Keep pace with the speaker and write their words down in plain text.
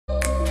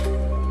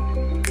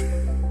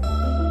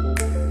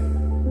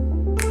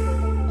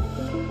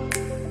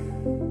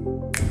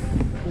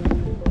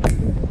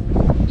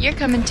you're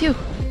coming too.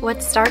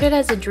 What started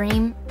as a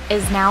dream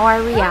is now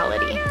our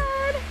reality.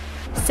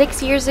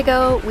 6 years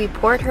ago, we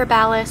poured her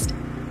ballast,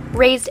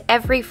 raised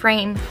every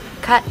frame,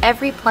 cut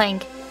every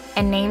plank,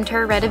 and named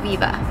her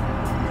Rediviva.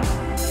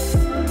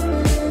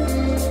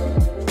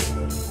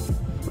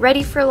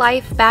 Ready for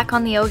life back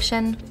on the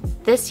ocean?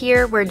 This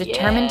year, we're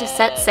determined to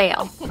set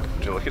sail.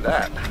 Would you look at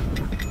that?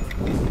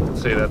 I'd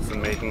say that's the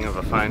making of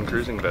a fine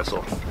cruising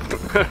vessel.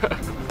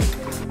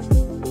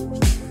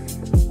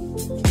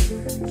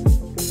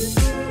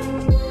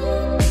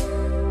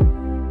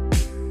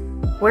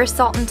 We're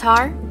Salt and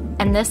Tar,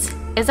 and this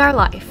is our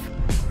life.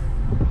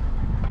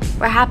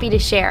 We're happy to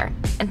share,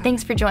 and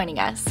thanks for joining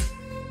us.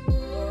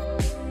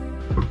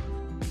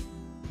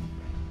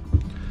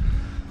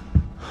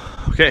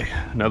 Okay,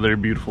 another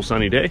beautiful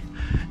sunny day,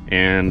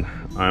 and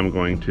I'm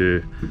going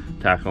to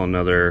tackle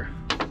another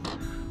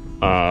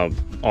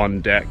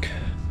on deck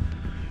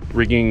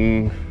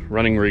rigging,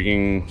 running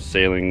rigging,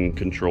 sailing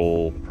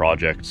control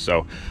project.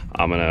 So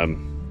I'm gonna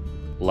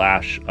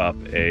lash up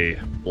a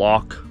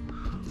block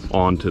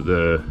onto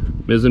the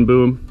mizzen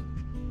boom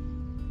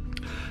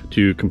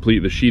to complete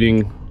the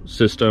sheeting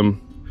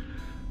system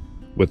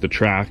with the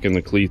track and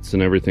the cleats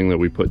and everything that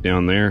we put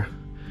down there.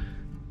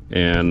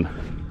 And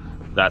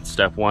that's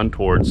step one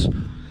towards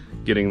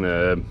getting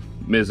the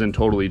mizzen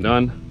totally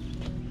done.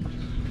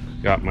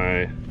 Got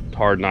my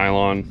tarred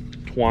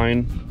nylon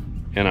twine,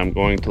 and I'm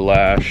going to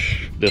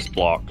lash this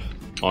block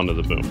onto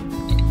the boom.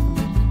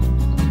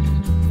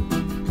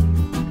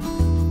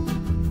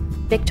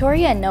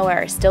 Victoria and Noah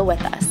are still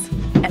with us,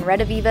 and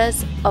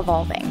Rediviva's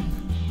evolving.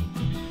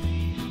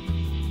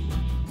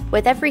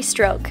 With every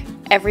stroke,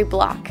 every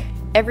block,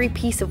 every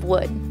piece of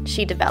wood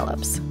she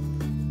develops.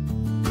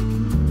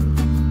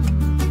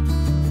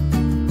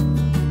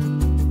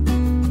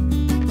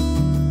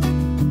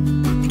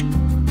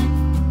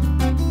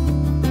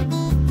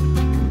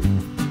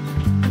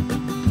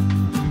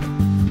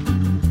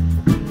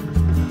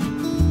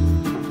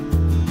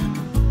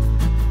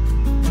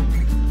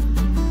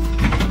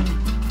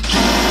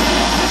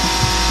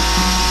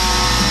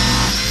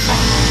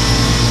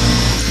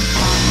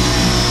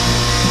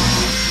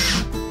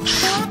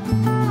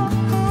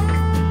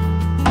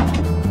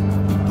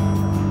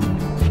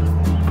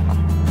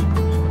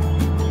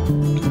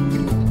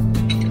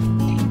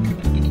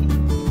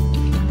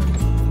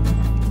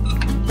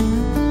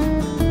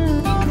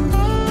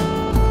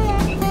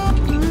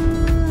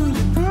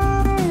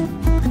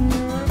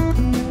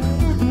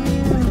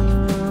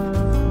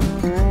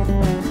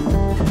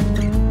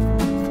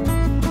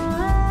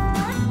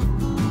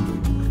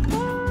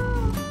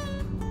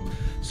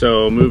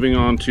 So moving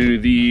on to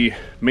the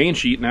main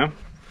sheet now,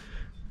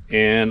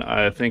 and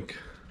I think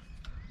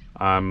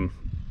I'm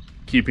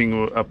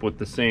keeping up with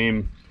the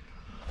same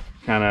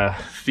kind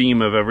of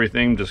theme of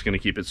everything. Just going to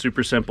keep it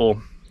super simple.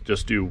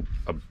 Just do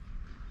a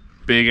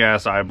big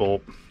ass eye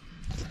bolt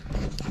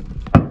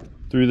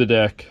through the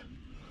deck,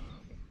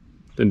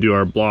 then do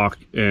our block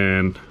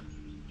and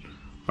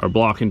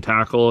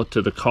tackle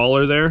to the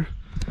collar there.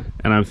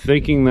 And I'm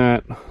thinking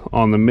that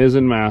on the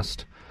mizzen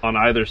mast on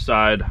either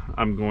side,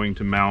 I'm going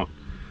to mount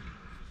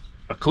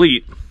a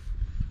cleat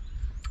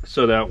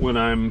so that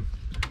when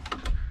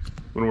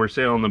we're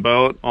sailing the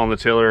boat on the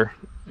tiller,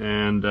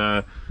 and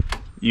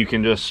you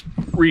can just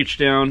reach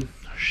down,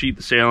 sheet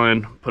the sail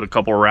in, put a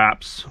couple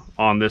wraps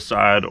on this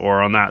side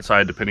or on that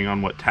side depending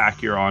on what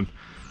tack you're on.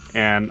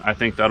 And I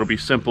think that'll be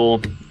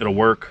simple, it'll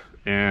work,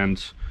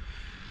 and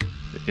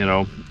you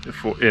know,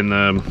 if in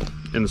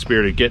the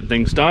spirit of getting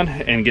things done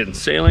and getting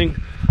sailing,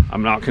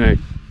 I'm not going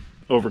to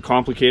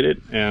overcomplicate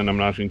it, and I'm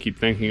not going to keep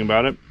thinking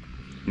about it.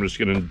 I'm just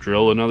going to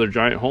drill another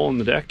giant hole in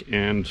the deck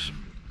and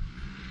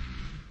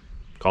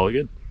call it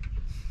good.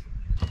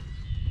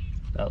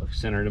 That looks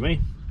center to me.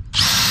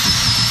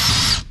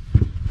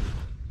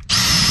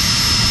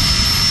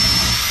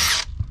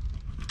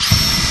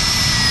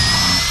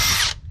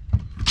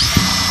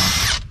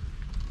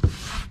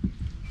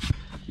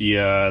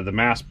 The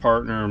mast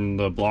partner and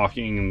the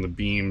blocking and the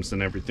beams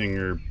and everything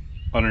are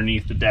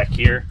underneath the deck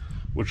here,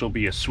 which will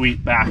be a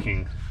sweet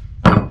backing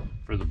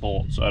for the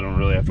bolt, so I don't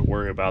really have to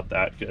worry about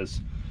that, because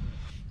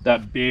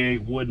that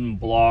big wooden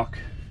block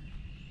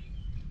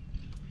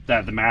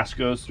that the mast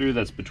goes through,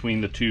 that's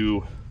between the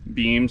two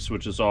beams,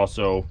 which is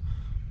also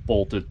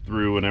bolted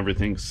through and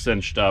everything's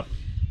cinched up.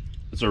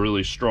 It's a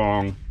really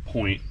strong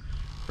point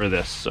for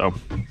this, so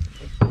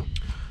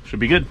should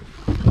be good.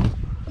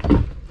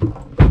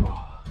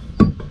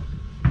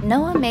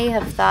 Noah may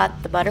have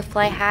thought the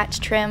butterfly hatch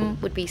trim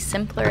would be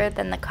simpler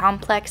than the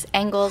complex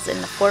angles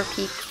in the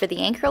forepeak for the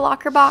anchor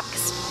locker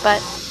box,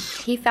 but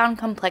he found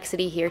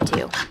complexity here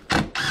too.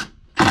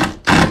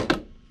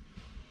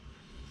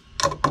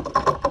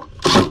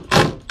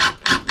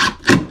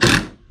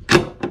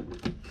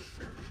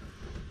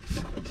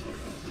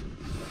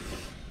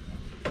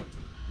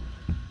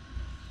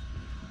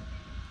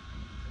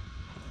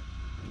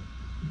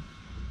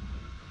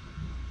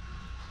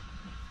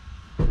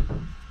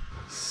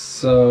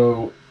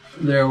 So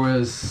there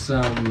was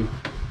some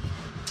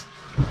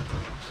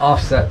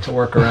offset to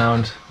work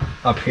around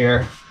up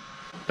here.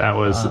 That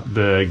was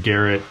the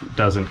Garrett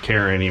doesn't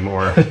care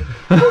anymore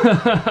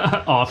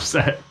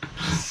offset.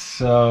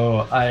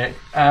 So I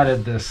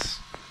added this,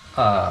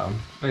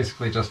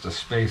 basically just a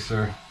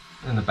spacer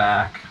in the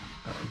back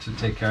to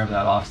take care of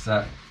that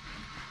offset.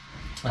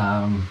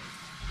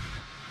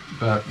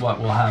 But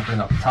what will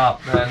happen up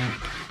top then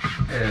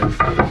is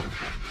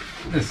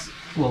this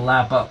will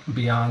lap up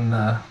beyond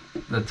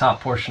the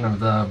top portion of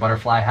the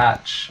butterfly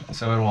hatch,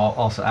 so it will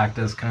also act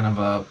as kind of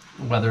a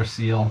weather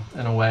seal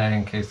in a way,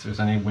 in case there's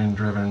any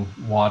wind-driven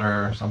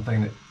water or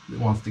something that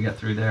wants to get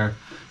through there.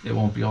 It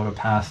won't be able to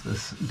pass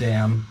this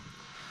dam.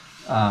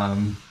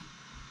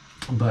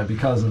 But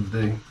because of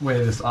the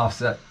way this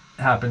offset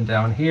happened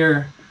down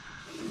here,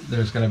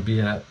 there's going to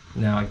be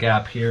now a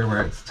gap here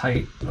where it's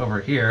tight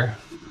over here.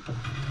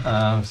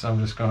 So I'm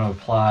just going to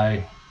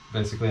apply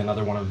basically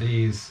another one of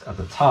these at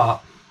the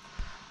top,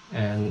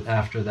 and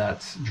after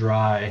that's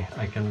dry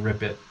I can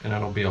rip it and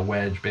it'll be a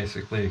wedge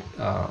basically,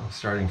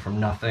 starting from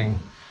nothing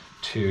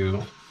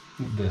to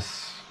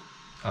this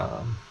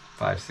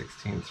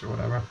 5/16 or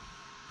whatever.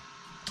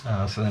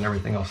 So then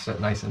everything will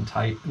sit nice and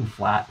tight and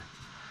flat.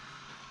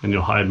 And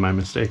you'll hide my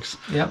mistakes.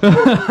 Yep.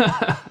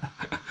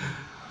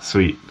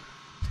 Sweet.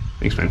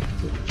 Thanks, man.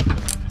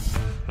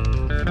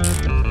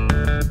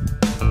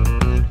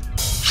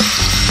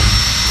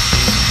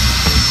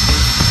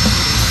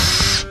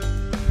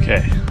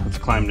 Okay, let's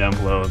climb down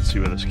below and see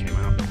where this came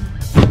out.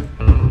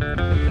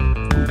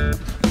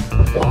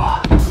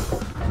 Oh.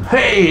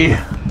 Hey!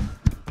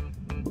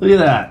 Look at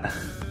that.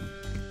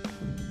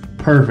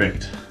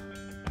 Perfect.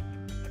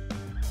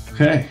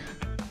 Okay.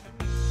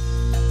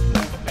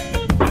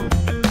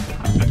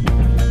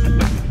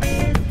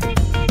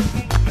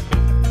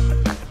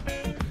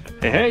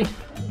 Hey,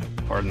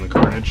 pardon the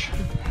carnage.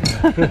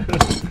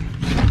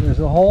 There's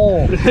a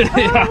hole.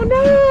 Oh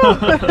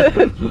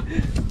no!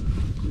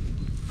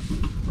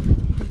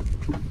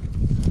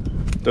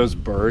 Those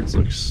birds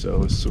look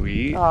so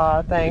sweet.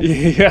 Aw, thanks.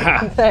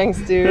 Yeah. Thanks,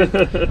 dude.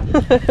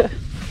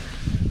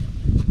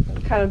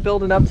 Kind of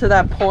building up to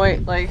that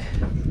point, like,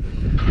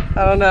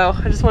 I don't know.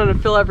 I just wanted to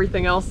fill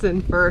everything else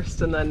in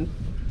first, and then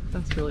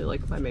that's really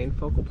like my main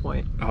focal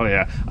point. Oh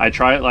yeah, I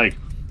try it like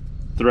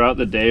throughout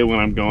the day when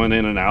I'm going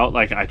in and out.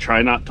 Like I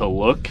try not to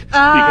look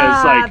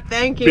because like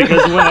thank you.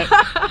 because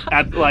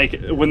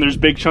when there's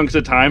big chunks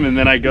of time and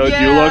then I go do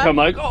look, I'm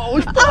like, oh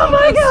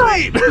my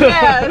God. sweet.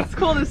 Yeah, it's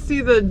cool to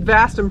see the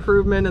vast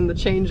improvement and the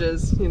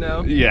changes, you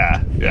know.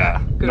 Yeah.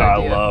 Good No,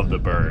 idea. I love the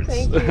birds.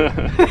 Thank you.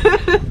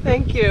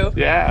 Thank you.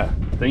 Yeah,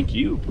 thank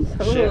you.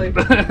 Totally.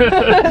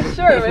 Shit.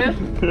 Sure, man.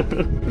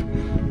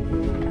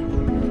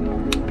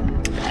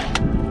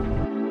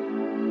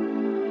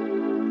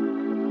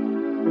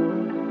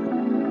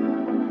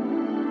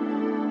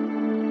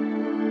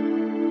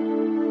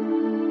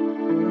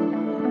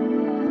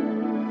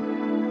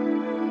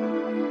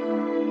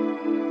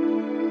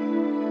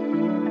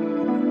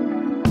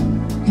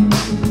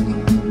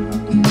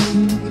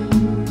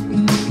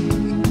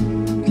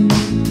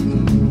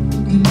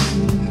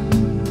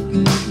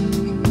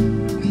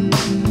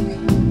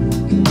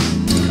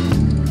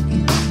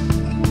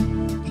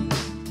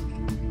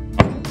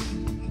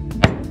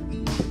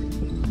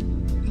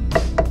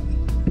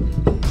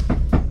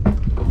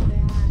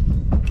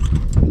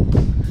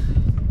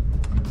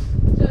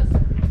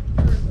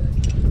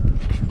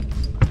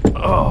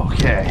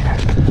 Okay,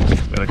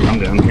 gotta come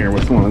down here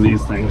with one of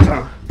these things,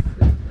 huh?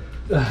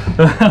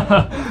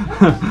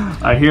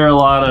 I hear a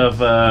lot of,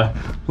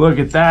 look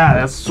at that,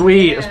 that's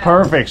sweet, it's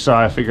perfect, so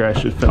I figure I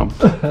should film.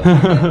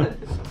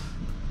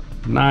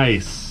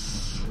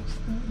 Nice.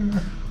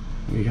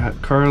 We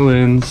got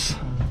Carlin's.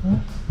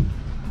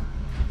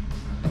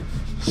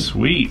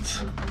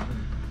 Sweet.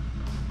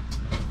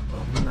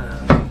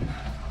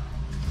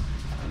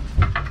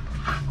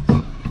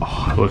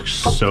 Oh, it looks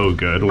so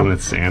good when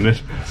it's sanded.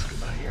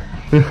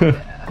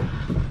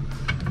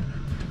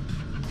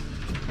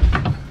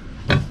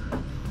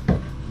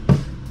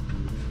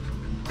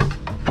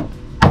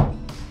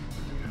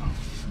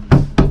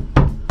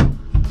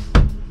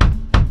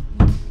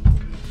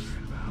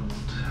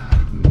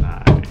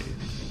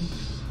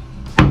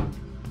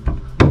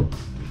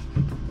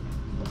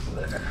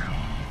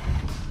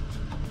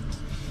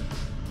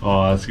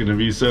 Oh, that's gonna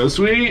be so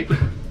sweet.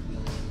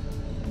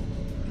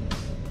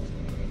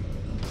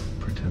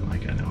 Pretend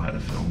like I know how to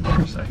film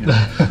for a second.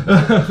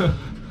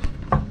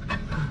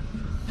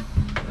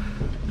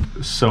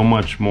 So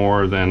much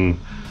more than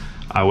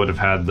I would have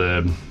had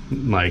the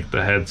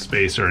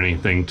headspace or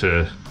anything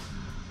to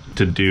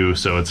do,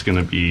 so it's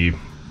gonna be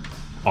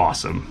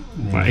awesome.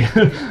 Yeah.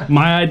 Like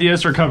my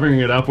ideas for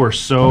covering it up were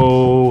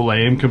so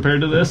lame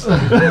compared to this.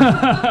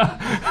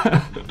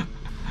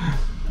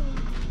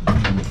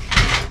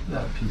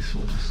 That piece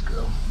will just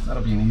go.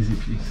 That'll be an easy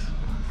piece.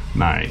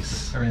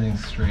 Nice.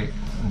 Everything's straight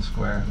and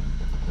square.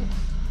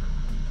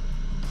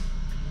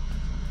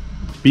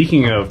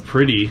 Speaking of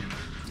pretty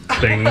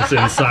things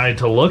inside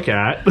to look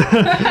at,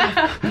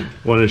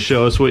 want to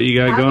show us what you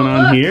got going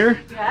on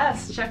here?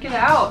 Yes, check it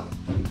out.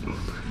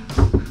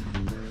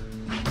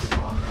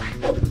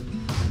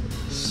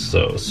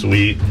 so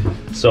sweet.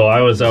 So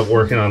I was up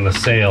working on the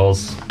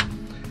sails,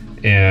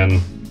 and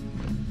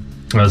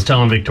I was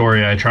telling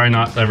Victoria, I try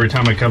not, every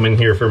time I come in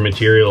here for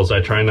materials,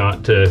 I try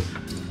not to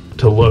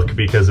look,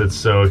 because it's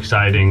so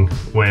exciting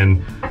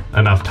when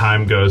enough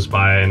time goes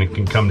by and it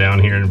can come down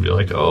here and be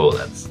like, oh,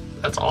 that's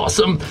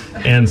awesome.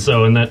 And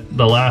so in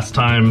the last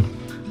time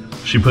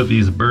she put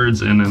these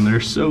birds in, and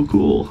they're so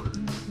cool.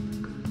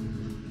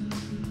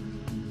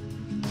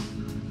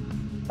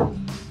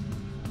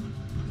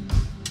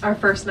 Our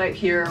first night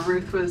here,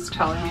 Ruth was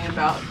telling me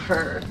about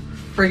her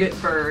frigate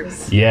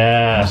birds.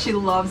 Yeah. She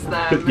loves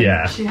them.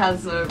 Yeah. She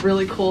has a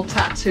really cool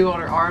tattoo on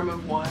her arm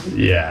of one.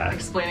 Yeah.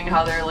 Explaining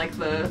how they're like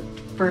the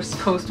first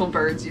coastal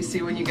birds you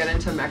see when you get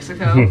into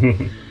Mexico.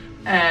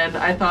 And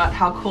I thought,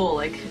 how cool,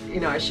 like, you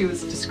know, as she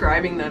was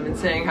describing them and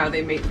saying how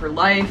they mate for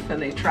life and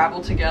they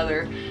travel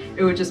together,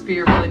 it would just be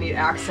a really neat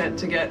accent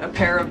to get a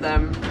pair of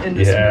them in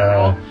this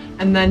mural.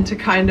 And then to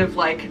kind of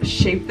like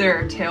shape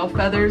their tail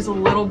feathers a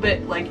little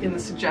bit like in the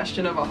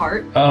suggestion of a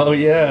heart. Oh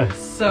yeah.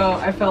 So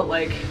I felt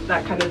like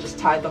that kind of just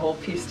tied the whole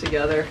piece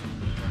together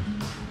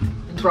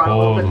and brought a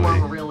little bit more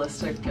of a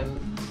realistic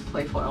and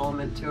playful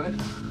element to it.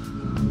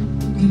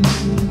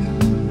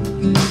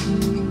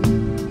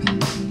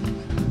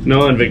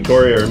 Noah and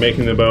Victoria are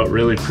making the boat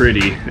really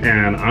pretty,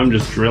 and I'm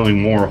just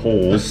drilling more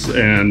holes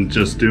and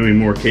just doing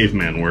more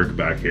caveman work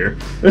back here.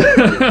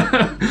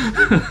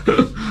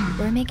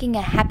 We're making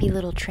a happy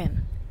little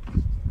trim.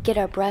 Get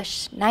our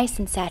brush nice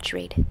and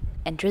saturated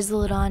and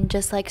drizzle it on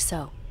just like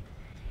so.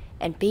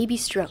 And baby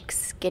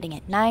strokes, getting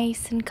it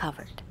nice and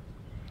covered.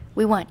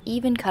 We want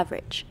even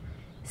coverage.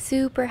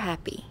 Super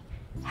happy.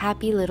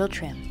 Happy little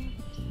trim.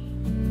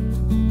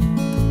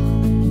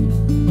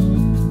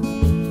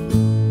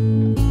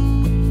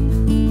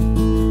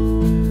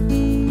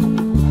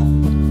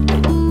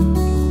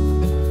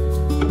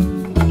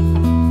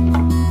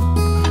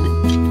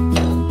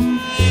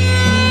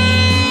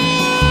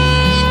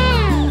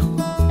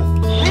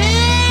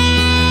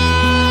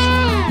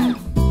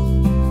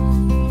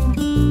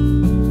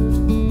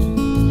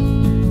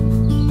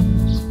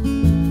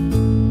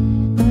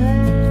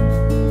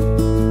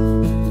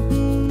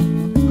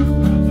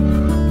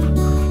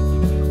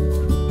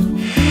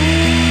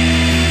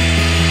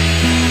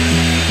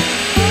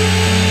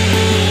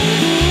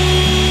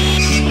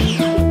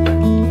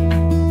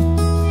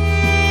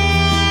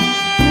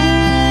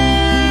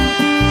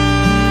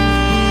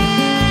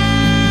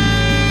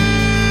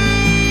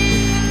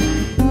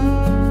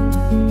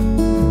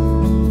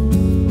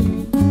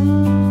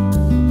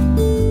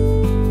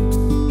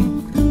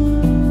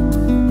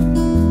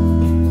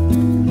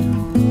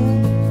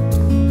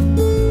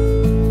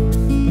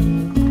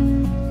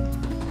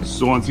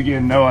 So once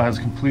again, Noah has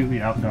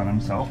completely outdone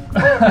himself.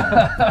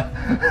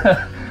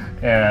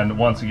 And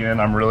once again,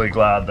 I'm really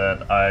glad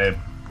that I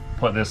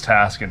put this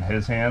task in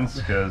his hands,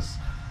 because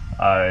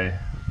I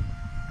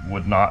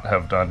would not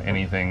have done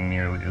anything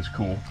nearly as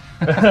cool.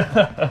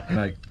 And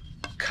I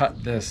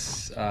cut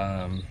this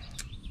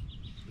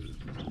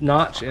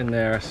notch in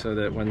there so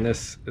that when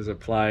this is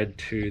applied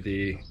to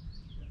the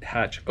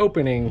hatch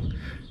opening,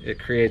 it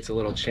creates a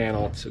little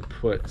channel to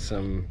put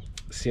some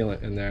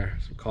sealant in there,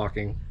 some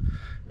caulking,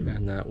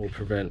 and that will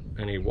prevent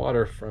any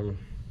water from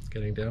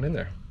getting down in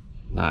there.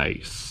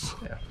 Nice.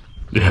 Yeah.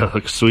 Yeah,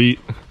 looks sweet.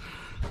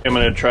 I'm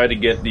gonna try to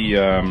get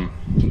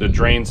the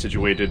drain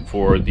situated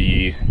for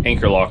the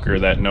anchor locker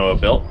that Noah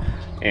built,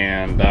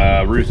 and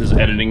Ruth is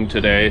editing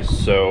today,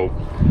 so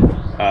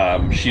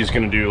she's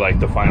gonna do like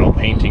the final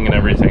painting and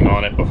everything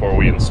on it before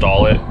we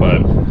install it.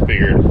 But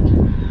figured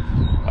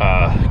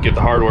get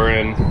the hardware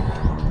in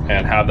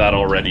and have that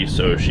all ready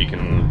so she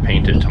can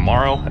paint it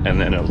tomorrow,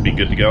 and then it'll be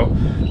good to go.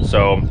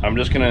 So I'm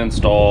just gonna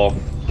install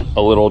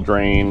a little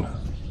drain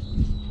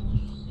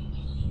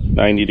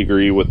 90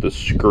 degree with the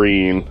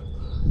screen.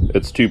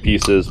 It's 2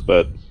 pieces,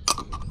 but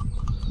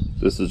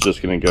this is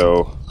just gonna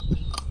go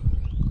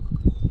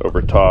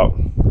over top.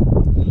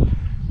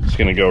 It's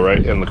gonna go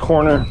right in the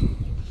corner.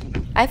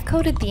 I've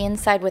coated the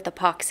inside with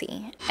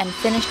epoxy and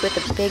finished with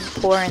a big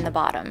pour in the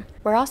bottom.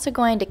 We're also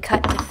going to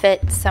cut to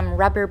fit some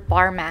rubber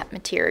bar mat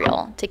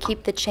material to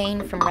keep the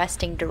chain from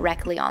resting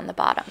directly on the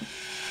bottom.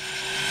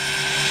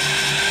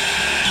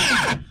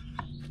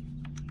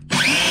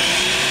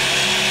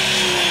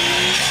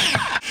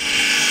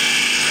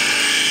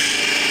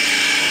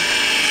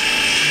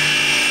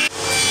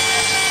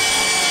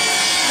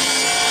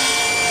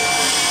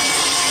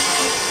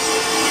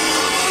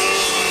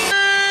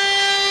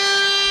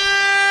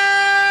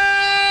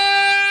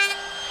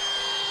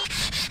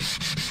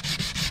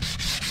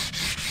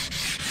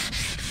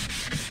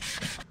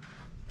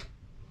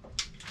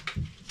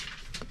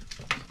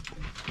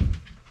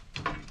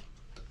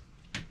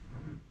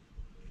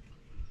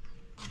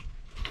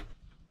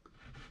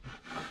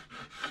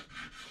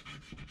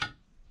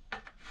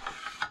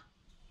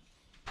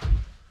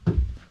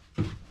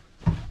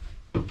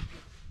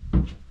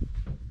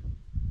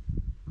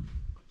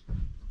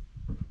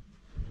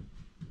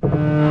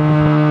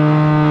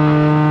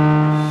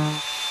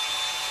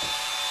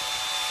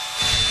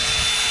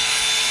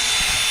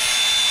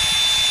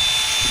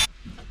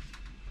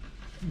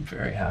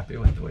 happy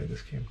with the way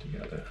this came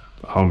together.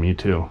 Oh, me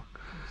too.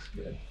 It's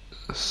good.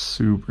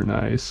 Super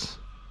nice.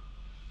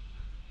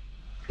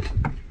 I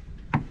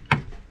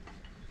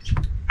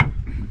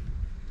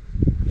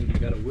think you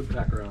got a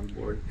woodpecker on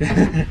board.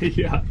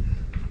 Yeah.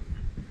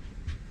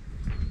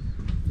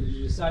 Did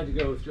you decide to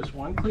go with just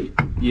one cleat?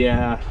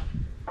 Yeah.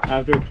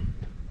 After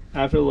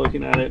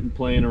looking at it and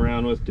playing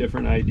around with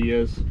different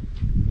ideas,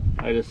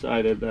 I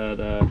decided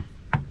that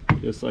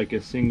just like a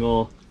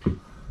single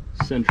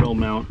central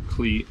mount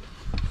cleat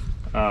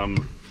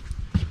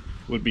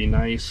would be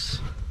nice.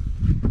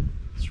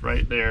 It's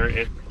right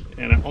there.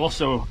 And it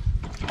also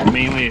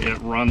mainly it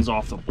runs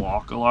off the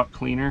block a lot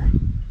cleaner.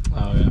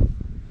 Oh yeah.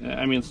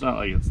 I mean, it's not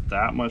like it's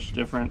that much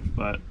different,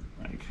 but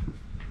like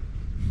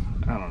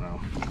I don't know.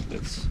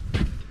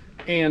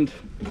 And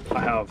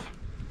I have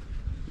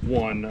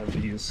one of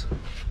these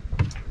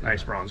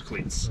nice bronze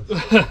cleats.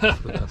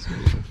 That's the best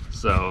reason.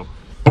 So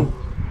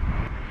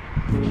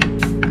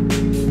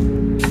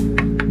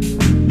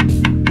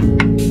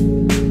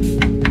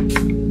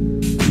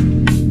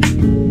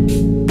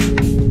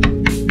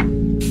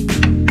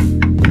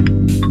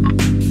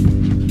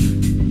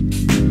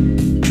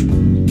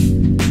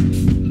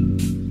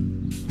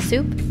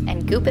Soup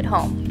and goop it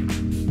home.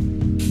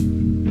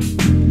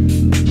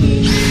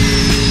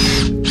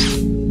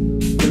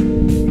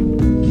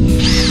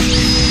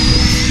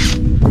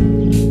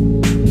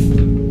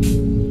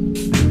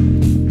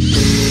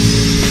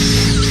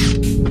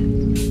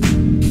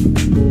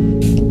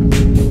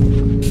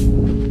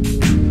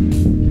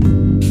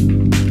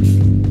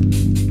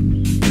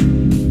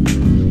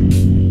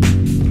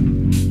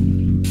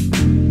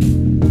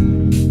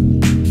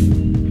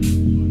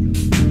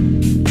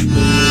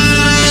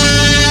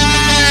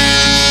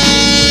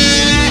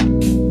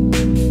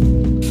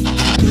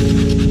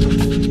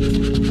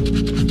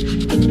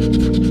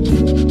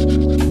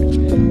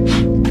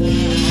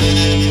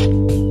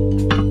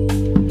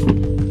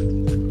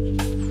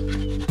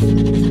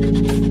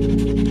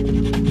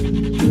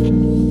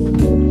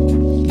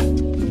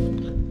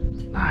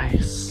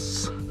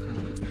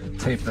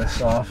 Tape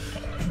this off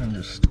and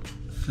just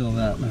fill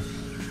that with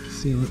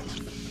sealant.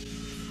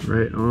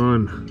 right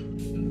on.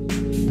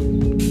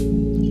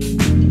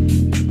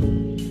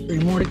 3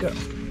 more to go.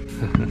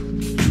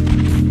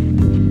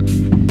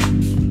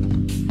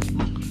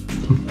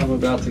 I'm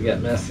about to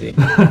get messy.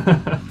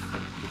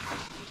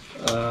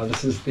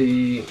 This is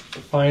the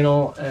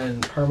final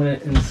and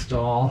permanent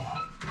install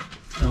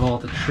of all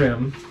the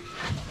trim.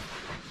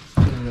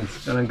 And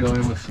it's gonna go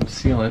in with some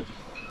sealant.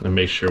 And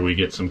make sure we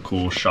get some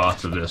cool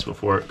shots of this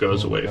before it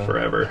goes away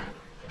forever.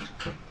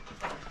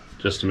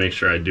 Just to make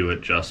sure I do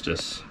it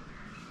justice.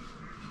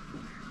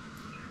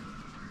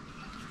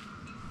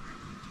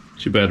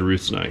 Too bad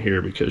Ruth's not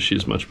here because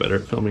she's much better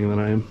at filming than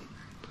I am.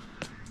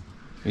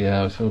 Yeah,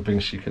 I was hoping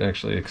she could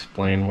actually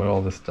explain what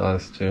all this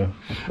does too.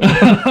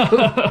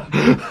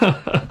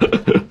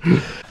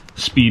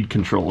 Speed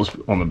controls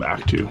on the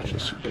back too.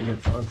 Just I think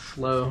it's on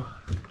slow.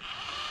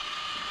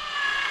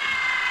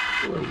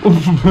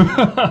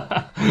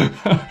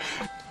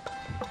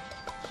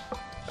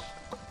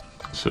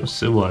 So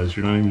civilized,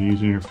 you're not even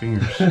using your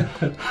fingers.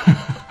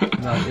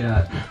 Not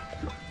yet.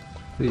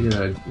 You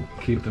gotta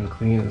keep them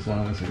clean as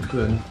long as we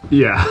could.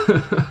 Yeah.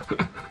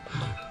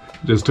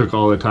 Just took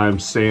all the time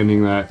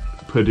sanding that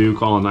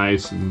Paduke all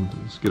nice and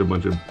just get a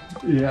bunch of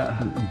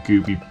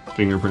goopy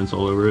fingerprints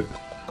all over it.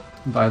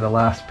 By the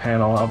last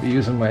panel, I'll be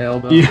using my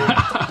elbow.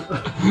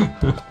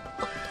 Yeah.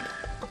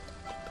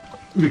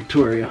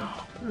 Victoria,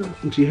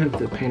 do you have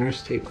the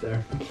painter's tape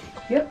there?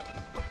 Yep.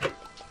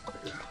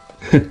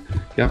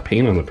 Got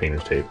paint on the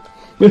painter's tape.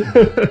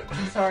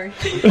 Sorry.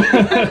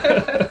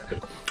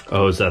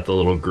 Oh, is that the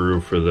little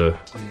groove for the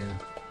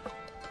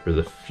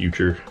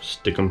future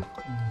stickum?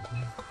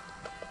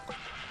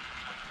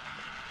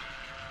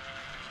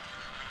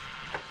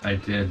 I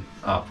did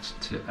opt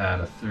to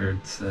add a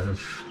 3rd set of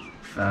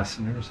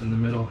fasteners in the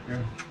middle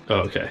here.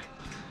 Oh, okay.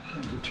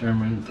 I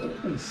determined that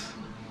it was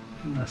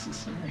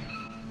necessary.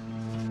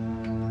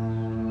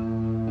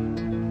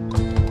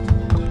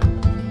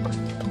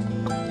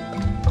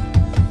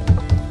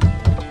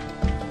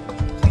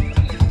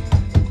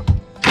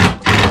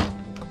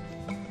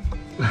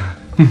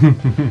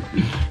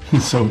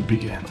 So it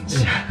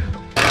begins. Yeah.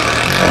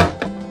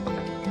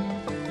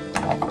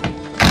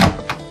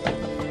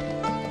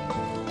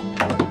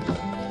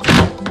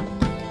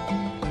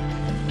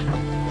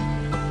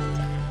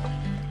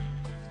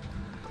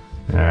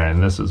 Alright,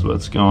 and this is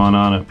what's going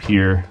on up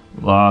here.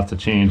 Lots of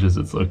changes.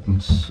 It's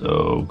looking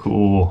so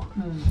cool.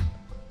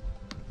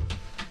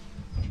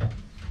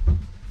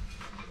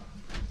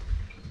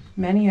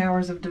 Many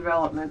hours of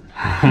development.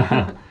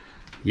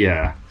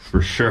 Yeah,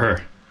 for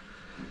sure.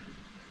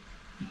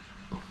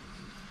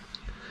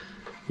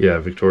 Yeah,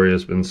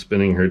 Victoria's been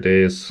spending her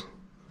days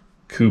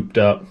cooped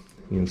up.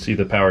 You can see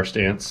the power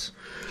stance.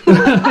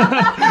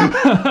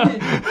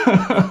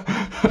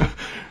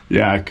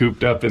 Yeah,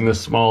 cooped up in this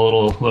small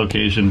little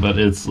location, but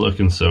it's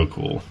looking so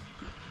cool.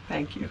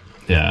 Thank you.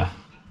 Yeah.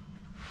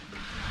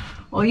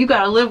 Well, you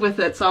gotta live with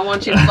it, so I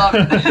want you to love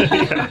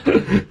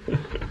it.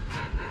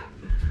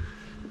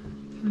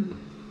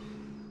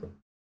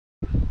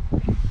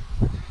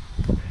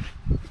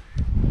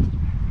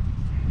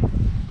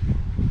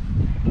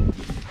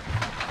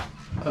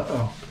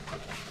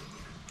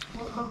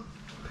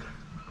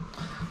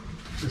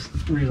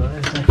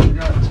 realized I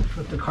forgot to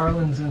put the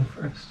Carlins in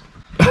first.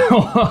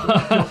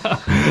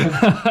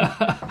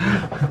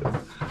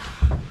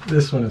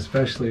 This one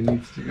especially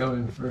needs to go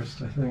in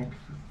first, I think.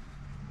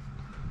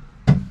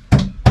 Oh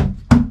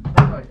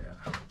yeah,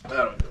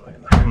 that'll go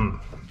in there.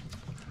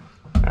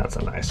 That's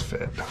a nice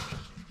fit.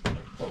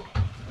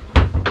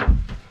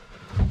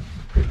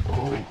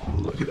 Oh,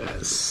 look at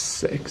that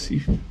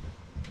sexy.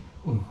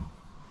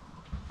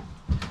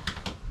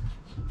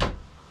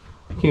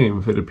 Can't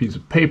even fit a piece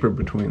of paper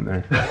between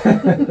there.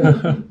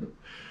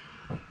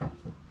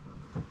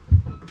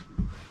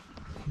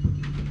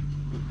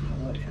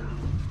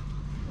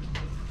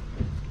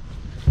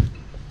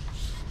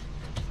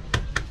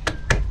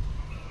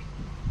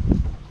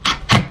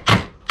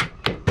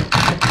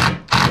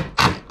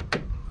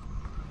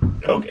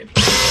 Okay.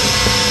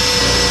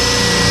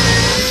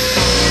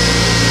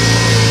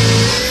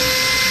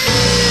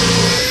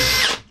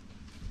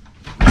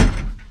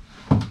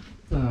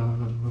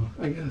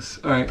 I guess.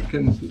 All right,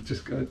 can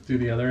just go do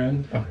the other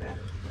end. Okay.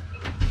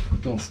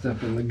 Don't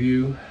step in the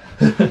goo.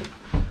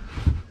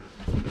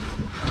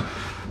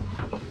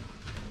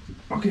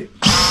 Okay.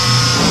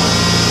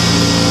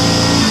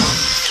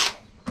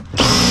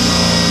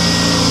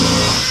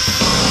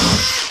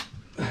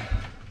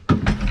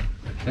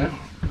 Yeah.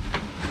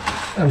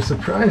 I'm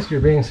surprised you're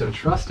being so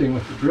trusting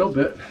with the drill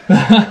bit.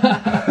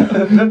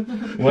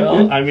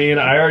 Well, I mean,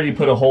 I already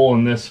put a hole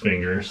in this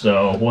finger,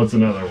 so what's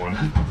another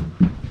one?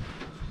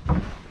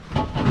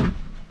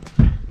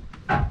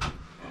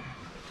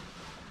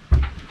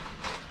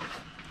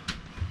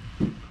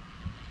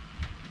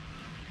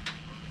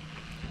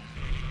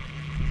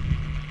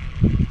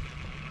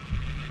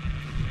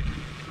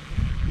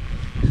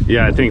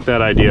 Yeah, I think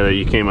that idea that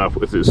you came up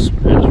with is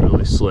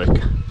really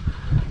slick.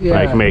 Yeah.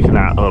 Like making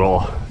that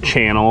little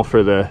channel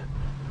for the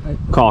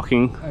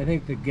caulking. I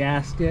think the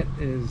gasket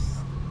is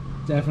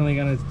definitely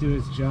going to do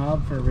its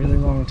job for a really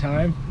long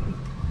time,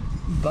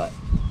 but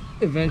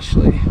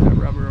eventually the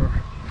rubber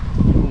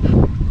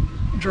will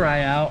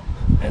dry out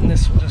and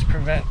this will just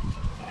prevent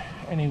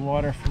any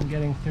water from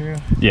getting through.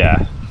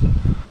 Yeah.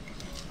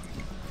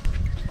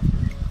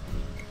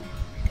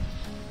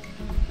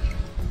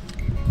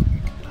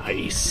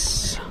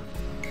 Nice.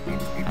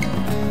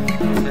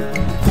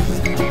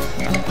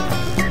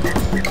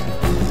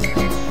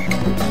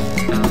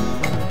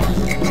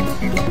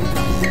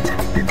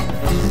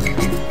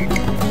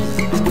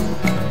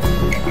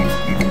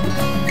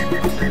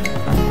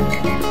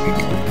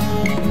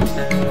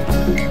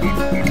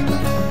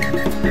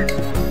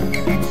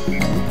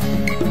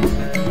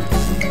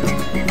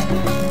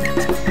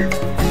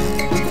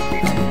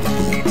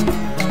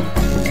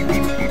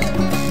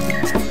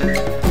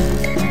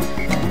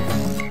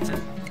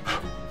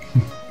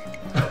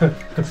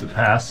 Does it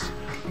pass?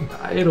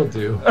 It'll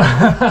do.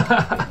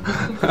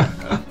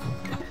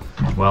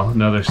 Well,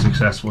 another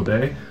successful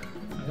day.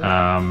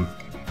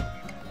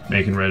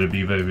 Making Red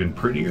Aviva even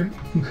prettier.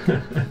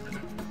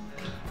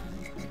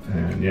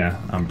 And yeah,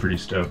 I'm pretty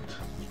stoked.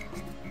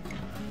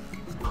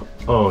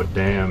 Oh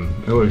damn,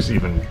 it looks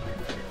even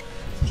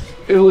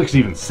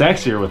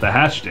sexier with the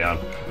hatch down.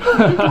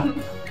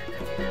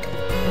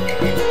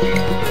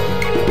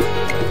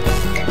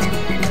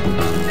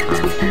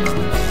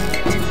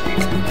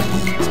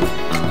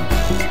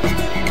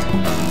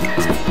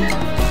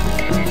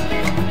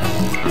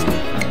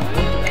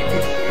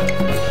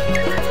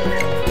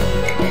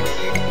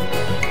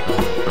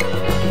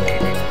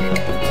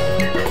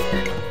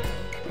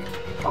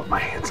 Oh, my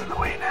hand's in the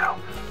way now.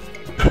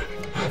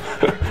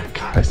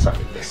 God, I suck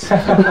at this.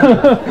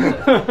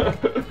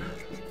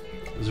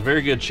 There's a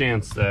very good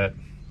chance that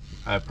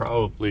I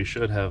probably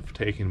should have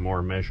taken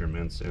more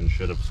measurements and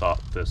should have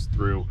thought this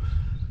through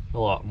a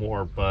lot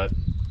more, but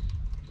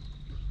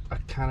I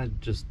kind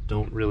of just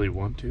don't really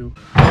want to.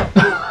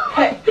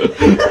 Hey!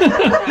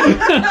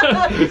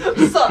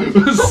 Sup?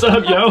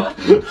 Sup, yo?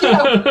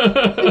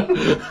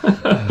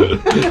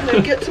 I'm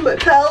gonna get to my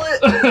pallet.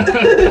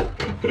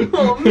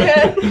 Oh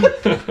man.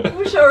 I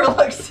wish I were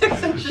like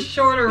 6 inches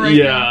shorter right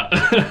now.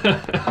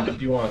 Yeah. Do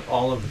you want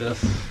all of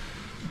this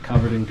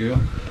covered in goo?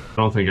 I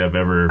don't think I've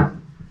ever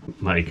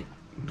like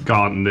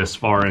gotten this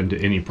far into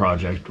any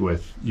project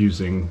with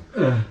using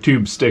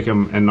tube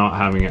stickum and not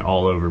having it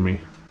all over me.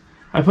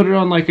 I put it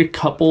on like a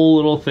couple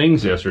little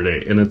things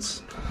yesterday and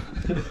it's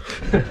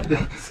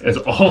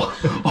all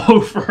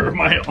over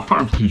my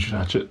arm. Did you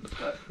touch it?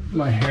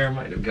 My hair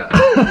might have got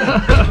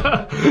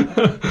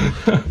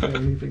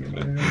anything in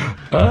my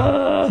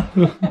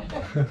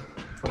hair.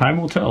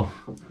 Time will tell.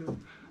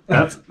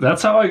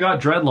 That's how I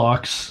got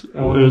dreadlocks.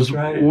 Oh, it was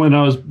right. when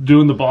I was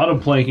doing the bottom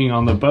planking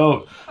on the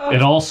boat.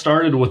 It all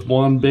started with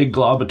one big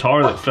glob of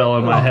tar that fell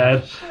on my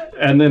head,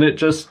 and then it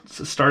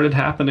just started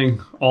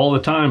happening all the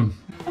time.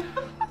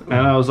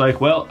 And I was like,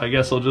 well, I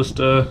guess I'll just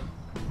do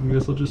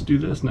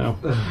this now.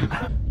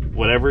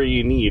 Whatever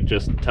you need,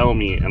 just tell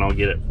me and I'll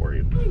get it for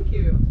you. Thank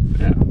you.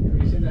 Yeah. Have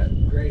you seen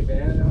that gray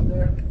van out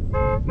there?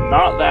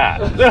 Not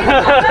that.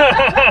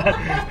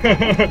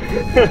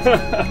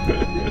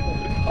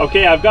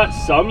 Okay, I've got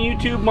some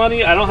YouTube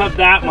money. I don't have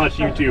that much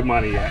YouTube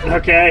money yet,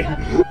 okay?